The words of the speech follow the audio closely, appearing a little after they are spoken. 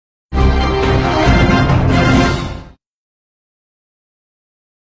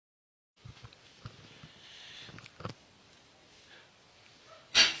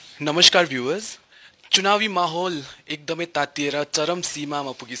नमस्कार भ्युअर्स चुनावी माहौल एकदमै तातिएर चरम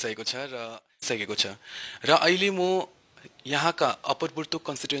सीमामा पुगिसकेको छ र अहिले म यहाँका upper Burtuk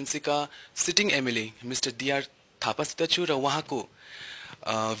कन्स्टिट्युएन्सीका sitting MLA mister DR थापासित छु र उहाँको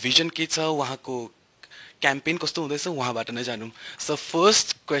भिजन के छ उहाँको क्याम्पेन कस्तो हुँदैछ उहाँबाट नै जानौँ so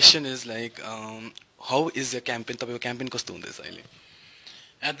first question is like how is your campaign तपाईको क्याम्पेन कस्तो हुँदैछ अहिले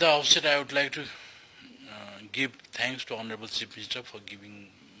At the outset, I would like to give thanks to Honorable Chief Minister for giving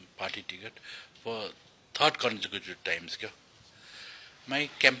party ticket for third consecutive times. My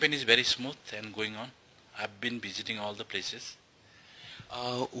campaign is very smooth and going on. I've been visiting all the places.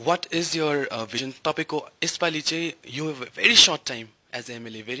 What is your vision? तपाईको यसपालि चाहिँ you have a very short time as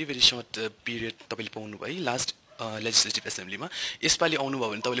MLA, very short period तपाईले पाउनु भयो last legislative एसेम्ब्लीमा यसपालि आउनुभयो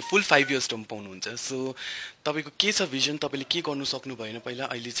भने तपाईले फुल 5 इयर्स टर्म पाउनुहुन्छ सो तपाईको के छ भिजन तपाईले के गर्नु सक्नु भएन पहिला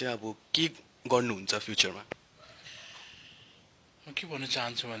अहिले चाहिँ अब के गर्नुहुन्छ फ्युचरमा म के भन्न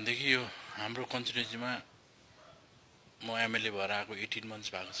चाहन्छु भन्देखि यो हाम्रो कन्स्टिट्युएन्सीमा म एमएलए भएर आएको 18 मन्थ्स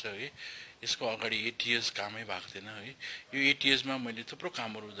भएको छ है यसको अगाडि 8 इयर्स कामै भएको थिएन है यो 8 इयर्समा मैले थुप्रो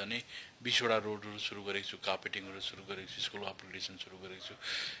कामहरू जने 20 वटा रोडहरू सुरु गरेको छु कार्पेटिङहरू सुरु गरेको छु स्कुल अपग्रेडेसन सुरु गरेको छु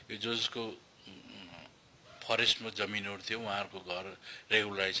यो जसको फरेस्टमा जमिनहरू थियो उहाँहरूको घर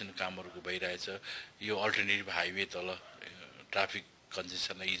रेगुलराइजेसन कामहरूको भइरहेछ यो अल्टरनेटिभ हाइवे तल ट्राफिक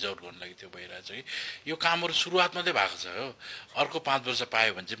कन्जेसनलाई इज आउट गर्न लागि त्यो भइरहेछ है यो कामहरू सुरुवात मात्रै भएको छ हो अर्को 5 वर्ष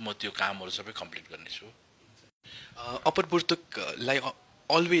पायो भने चाहिँ म त्यो कामहरू सबै कम्प्लिट गर्नेछु अप्पर बुर्तुकलाई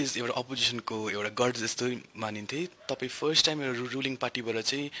अलवेज एउटा अपोजिसनको एउटा गढ जस्तो मानिन्थे तपाईँ फर्स्ट टाइम एउटा रुलिङ पार्टीबाट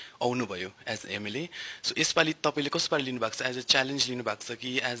चाहिँ आउनुभयो एज एमएलए सो यसपालि तपाईँले कस्तो पाराले लिनुभएको छ एज अ च्यालेन्ज लिनुभएको छ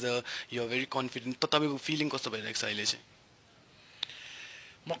कि as a you very confident त तपाईँको फिलिङ कस्तो भइरहेको छ अहिले चाहिँ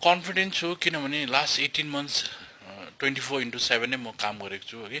म कन्फिडेन्ट छु किनभने लास्ट 18 मन्थ्स 24/7 नै म काम गरेको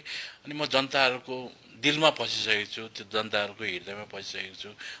छु है अनि म जनताहरूको दिलमा पसिसकेको छु त्यो जनताहरूको हृदयमा पसिसकेको छु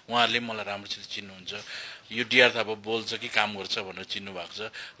उहाँहरूले मलाई राम्रोसित चिन्नुहुन्छ यो डीआर थापा बोल्छ कि काम गर्छ भनेर चिन्नु भएको छ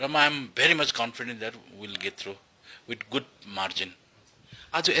र म I'm very much confident that will get through with good margin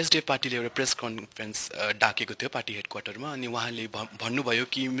आज एसडीएफ पार्टीले एउटा प्रेस कन्फरेन्स डाकेको थियो पार्टी हेडक्वार्टरमा अनि उहाँले भन्नुभयो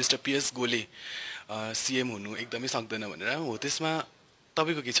कि मिस्टर पीएस गोले सीएम हुनु एकदमै सक्दैन भनेर हो त्यसमा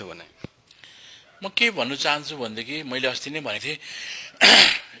तपाईँको के छ भने म के भन्नु चाहन्छु भनेदेखि मैले अस्ति नै भनेको थिएँ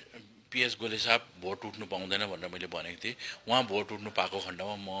पीएस गोले साहब भोट उठ्नु पाउँदैन भनेर मैले भनेको थिएँ उहाँ भोट उठ्नु पाएको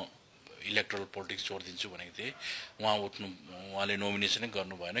खण्डमा म इलेक्ट्रल पोलिटिक्स छोडिदिन्छु भनेको थिएँ उहाँले नोमिनेसनै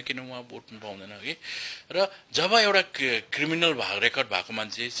गर्नु भएन किन उहाँ उठ्नु पाउँदैन है र जब एउटा क्रिमिनल रेकर्ड भएको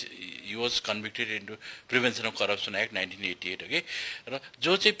मान्छे he was convicted into prevention of corruption act 1988 है र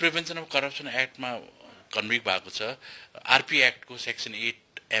जो चाहिँ प्रिभेन्सन अफ करप्सन एक्टमा कन्भिक्ट भएको छ आरपी एक्टको सेक्सन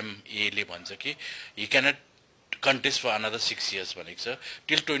 8MA ले भन्छ कि ही cannot contest for another 6 years भनेको छ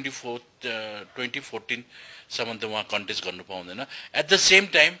टिल 2014 सम्म त उहाँ कन्टेस्ट गर्नु पाउँदैन at the same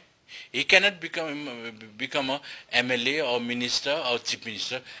time he cannot become a MLA or minister or chief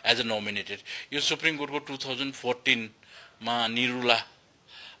minister as a nominated यो सुप्रिम कोर्टको 2014 मा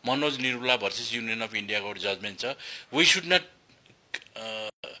Manoj Nirula versus union of India को जजमेन्ट छ we should not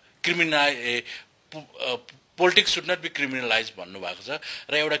criminalize politics should not be criminalize भन्नु भएको छ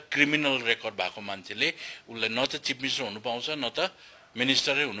र एउटा criminal record भएको मान्छेले उसलाई न त चिफ मिनिस्टर हुनु पाउँछ न त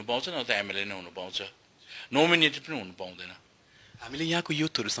मिनिस्टरै हुनु पाउँछ न त एमएलए नै हुनु पाउँछ नोमिनेटेड पनि हुनु पाउँदैन हामीले यहाँको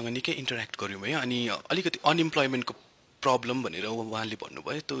युथहरुसँग निकै इन्टरेक्ट गर्यौं है अनि अलिकति अनइम्प्लोयमेन्टको प्रब्लम भनेर उहाँले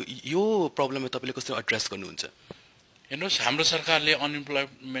भन्नुभयो त यो प्रब्लमलाई तपाईले कसरी एड्रेस गर्नुहुन्छ हेर्नुस् हाम्रो सरकारले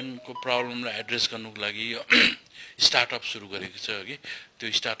अनइम्प्लोयमेन्टको प्रब्लमलाई एड्रेस गर्नुको लागि स्टार्टअप सुरु गरेको छ कि त्यो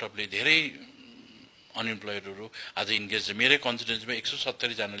स्टार्टअपले धेरै अनइम्प्लोयडहरु आज इन्गेज मेरै कन्स्टिट्युएन्सीमा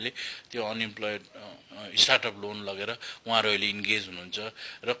 170 जनाले त्यो अनइम्प्लोयड स्टार्टअप लोन लगेर उहाँहरु अहिले इन्गेज हुनुहुन्छ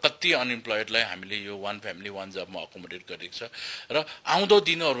र कति अनइम्प्लोयडलाई हामीले यो वान फ्यामिली वान जबमा अकोमोडेट गरेको छ र आउँदो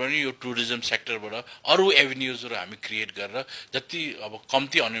दिनहरुमा नि यो टुरिज्म सेक्टरबाट अरु एभेन्यूजहरु हामी क्रिएट गरेर जति अब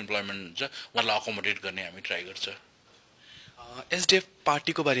कम्ती अनइम्प्लोयमेन्ट हुन्छ उहाँलाई अकोमोडेट गर्ने हामी ट्राई गर्छ एसडीएफ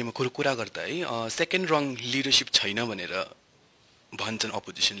पार्टीको बारेमा कुरा गर्दा है सेकेन्ड रङ लिडरशिप छैन भनेर भन्छन्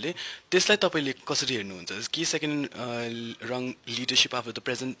अपोजिसनले त्यसलाई तपाईले कसरी हेर्नुहुन्छ कि second wrong leadership of the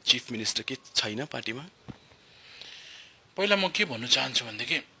present chief minister के छैन पार्टीमा पहिला म के भन्न चाहन्छु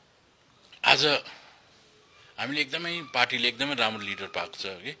भन्देखि आज हामीले एकदमै पार्टीले एकदमै राम्रो लिडर पाएको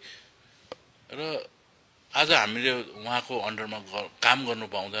छ कि र आज हामीले उहाँको अन्डरमा काम गर्नु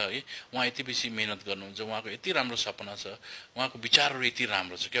पाउँदा है उहाँ यति बेसी मेहनत गर्नुहुन्छ उहाँको यति राम्रो सपना छ उहाँको विचारहरु यति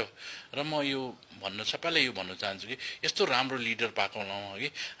राम्रो छ के र म यो सबैलाई यो भन्न चाहन्छु कि यस्तो राम्रो लिडर पाएको हुँ है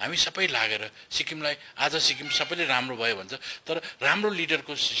हामी सबै लागेर सिक्किमलाई आज सिक्किम सबैले राम्रो भयो भन्छ तर राम्रो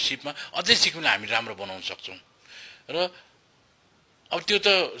लिडरको सिपमा अझै सिक्किमलाई हामी राम्रो बनाउन सक्छौं र अब त्यो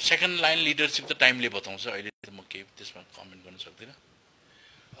त सेकेन्ड लाइन लिडरशिप त टाइमले बताउँछ अहिले म के त्यसमा कमेन्ट गर्न सक्दिनँ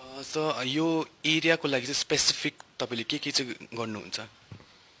सो यो एरियाको लागि चाहिँ स्पेसिफिक तपाईँले के चाहिँ गर्नुहुन्छ?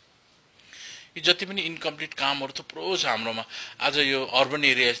 यो जति पनि इन्कम्प्लिट कामहरू थुप्रो छ हाम्रोमा। आज यो अर्बन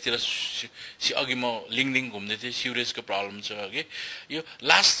एरियाजतिर अघि म लिङलिङ घुम्दै थिएँ, सिवरेजको प्रब्लम छ कि यो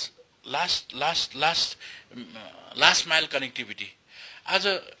लास्ट माइल कनेक्टिभिटी आज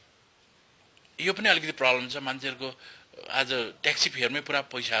यो पनि अलिकति प्रब्लम छ। मान्छेहरूको आज ट्याक्सी फेयरमै पुरा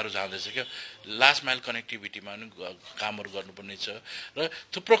पैसाहरू जाँदैछ क्या। लास्ट माइल कनेक्टिभिटीमा पनि कामहरू गर्नुपर्ने छ र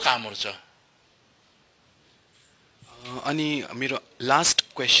थुप्रो कामहरू छ। अनि मेरो लास्ट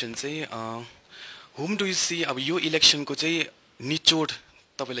क्वेसन चाहिँ हुम डु यु सी, अब यो इलेक्सनको चाहिँ निचोड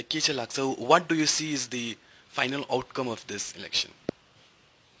तपाईँलाई के चाहिँ लाग्छ? What do you C is the final outcome of this election?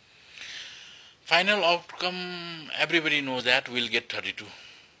 Final outcome everybody knows that will get 32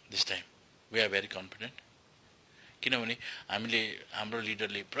 this time. We are very confident, किनभने हामीले हाम्रो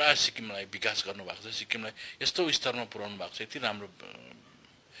लिडरले पुरा सिक्किमलाई विकास गर्नुभएको छ, सिक्किमलाई यस्तो स्तरमा पुर्याउनु भएको छ, यति राम्रो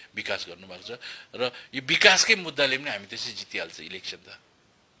विकास गर्नुभएको छ र यो विकासकै मुद्दाले पनि हामी त्यसै जितिहाल्छ इलेक्सन त।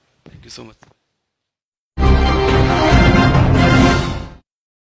 Thank you so much.